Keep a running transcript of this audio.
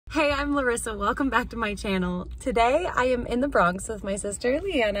Hey, I'm Larissa. Welcome back to my channel. Today I am in the Bronx with my sister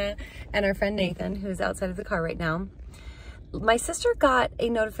Leanna and our friend Nathan, who's outside of the car right now. My sister got a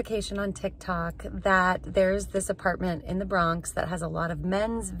notification on TikTok that there's this apartment in the Bronx that has a lot of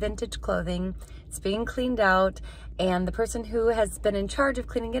men's vintage clothing. It's being cleaned out, and the person who has been in charge of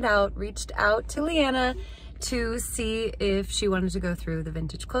cleaning it out reached out to Leanna to see if she wanted to go through the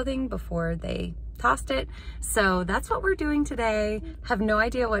vintage clothing before they tossed it. So that's what we're doing today. Have no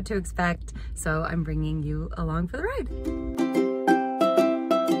idea what to expect, so I'm bringing you along for the ride.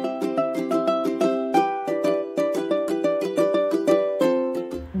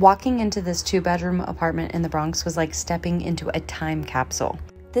 Walking into this 2-bedroom apartment in the Bronx was like stepping into a time capsule.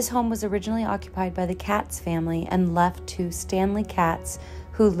 This home was originally occupied by the Katz family and left to Stanley Katz,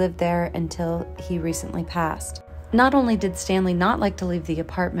 who lived there until he recently passed. Not only did Stanley not like to leave the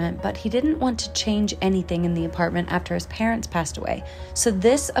apartment, but he didn't want to change anything in the apartment after his parents passed away. So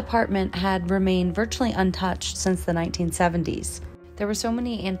this apartment had remained virtually untouched since the 1970s. There were so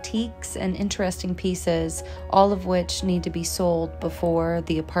many antiques and interesting pieces, all of which need to be sold before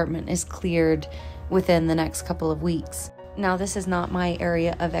the apartment is cleared within the next couple of weeks. Now, this is not my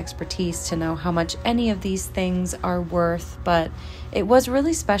area of expertise to know how much any of these things are worth, but it was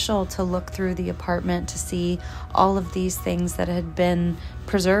really special to look through the apartment to see all of these things that had been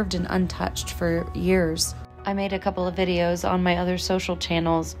preserved and untouched for years. I made a couple of videos on my other social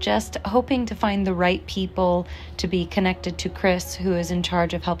channels just hoping to find the right people to be connected to Chris, who is in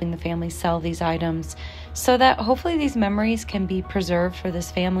charge of helping the family sell these items, so that hopefully these memories can be preserved for this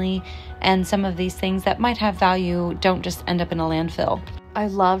family and some of these things that might have value don't just end up in a landfill. I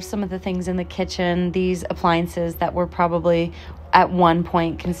loved some of the things in the kitchen, these appliances that were probably at one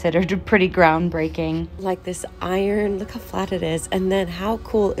point considered pretty groundbreaking. Like this iron, look how flat it is, and then how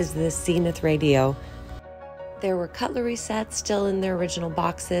cool is this Zenith radio? There were cutlery sets still in their original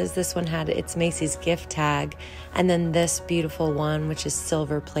boxes. This one had its Macy's gift tag, and then this beautiful one, which is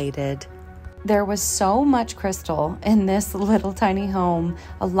silver plated. There was so much crystal in this little tiny home,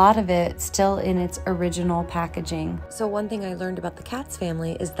 a lot of it still in its original packaging. So one thing I learned about the Katz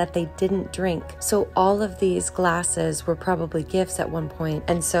family is that they didn't drink. So all of these glasses were probably gifts at one point,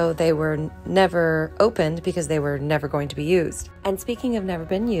 and so they were never opened because they were never going to be used. And speaking of never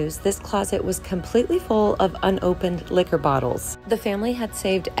been used, this closet was completely full of unopened liquor bottles. The family had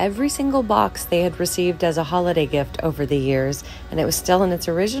saved every single box they had received as a holiday gift over the years, and it was still in its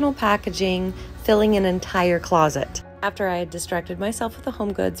original packaging, filling an entire closet. After I had distracted myself with the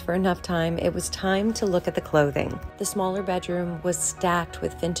home goods for enough time, it was time to look at the clothing. The smaller bedroom was stacked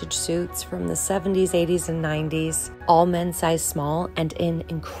with vintage suits from the 70s, 80s, and 90s, all men's size small and in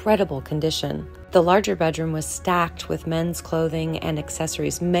incredible condition. The larger bedroom was stacked with men's clothing and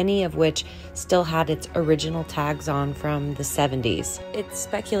accessories, many of which still had its original tags on from the 70s. It's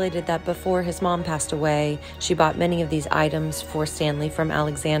speculated that before his mom passed away, she bought many of these items for Stanley from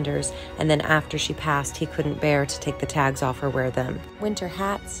Alexander's, and then after she passed, he couldn't bear to take the tags off or wear them. Winter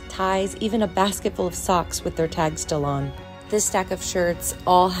hats, ties, even a basket full of socks with their tags still on. This stack of shirts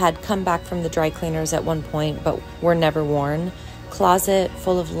all had come back from the dry cleaners at one point, but were never worn. Closet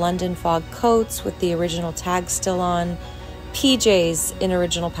full of London fog coats with the original tags still on, PJs in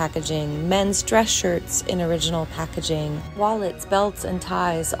original packaging, men's dress shirts in original packaging, wallets, belts, and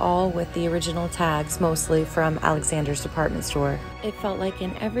ties, all with the original tags, mostly from Alexander's department store. It felt like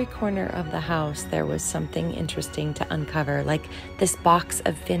in every corner of the house there was something interesting to uncover, like this box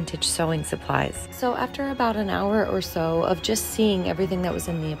of vintage sewing supplies. So after about an hour or so of just seeing everything that was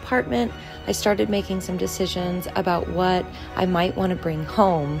in the apartment, I started making some decisions about what I might want to bring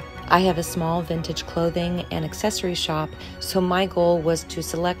home. I have a small vintage clothing and accessory shop, so my goal was to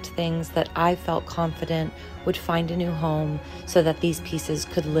select things that I felt confident would find a new home so that these pieces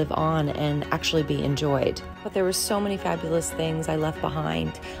could live on and actually be enjoyed. But there were so many fabulous things I left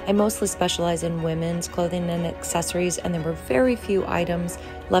behind. I mostly specialize in women's clothing and accessories, and there were very few items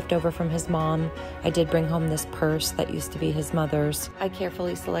left over from his mom. I did bring home this purse that used to be his mother's. I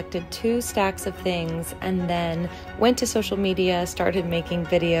carefully selected 2 stacks of things and then went to social media, started making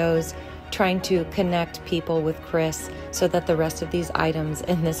videos, trying to connect people with Chris so that the rest of these items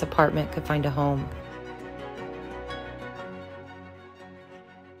in this apartment could find a home.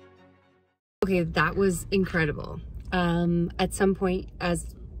 Okay, that was incredible. At some point,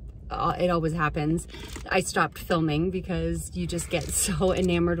 as it always happens, I stopped filming because you just get so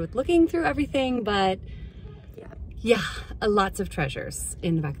enamored with looking through everything, but yeah, lots of treasures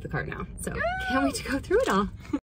in the back of the car now. So can't wait to go through it all.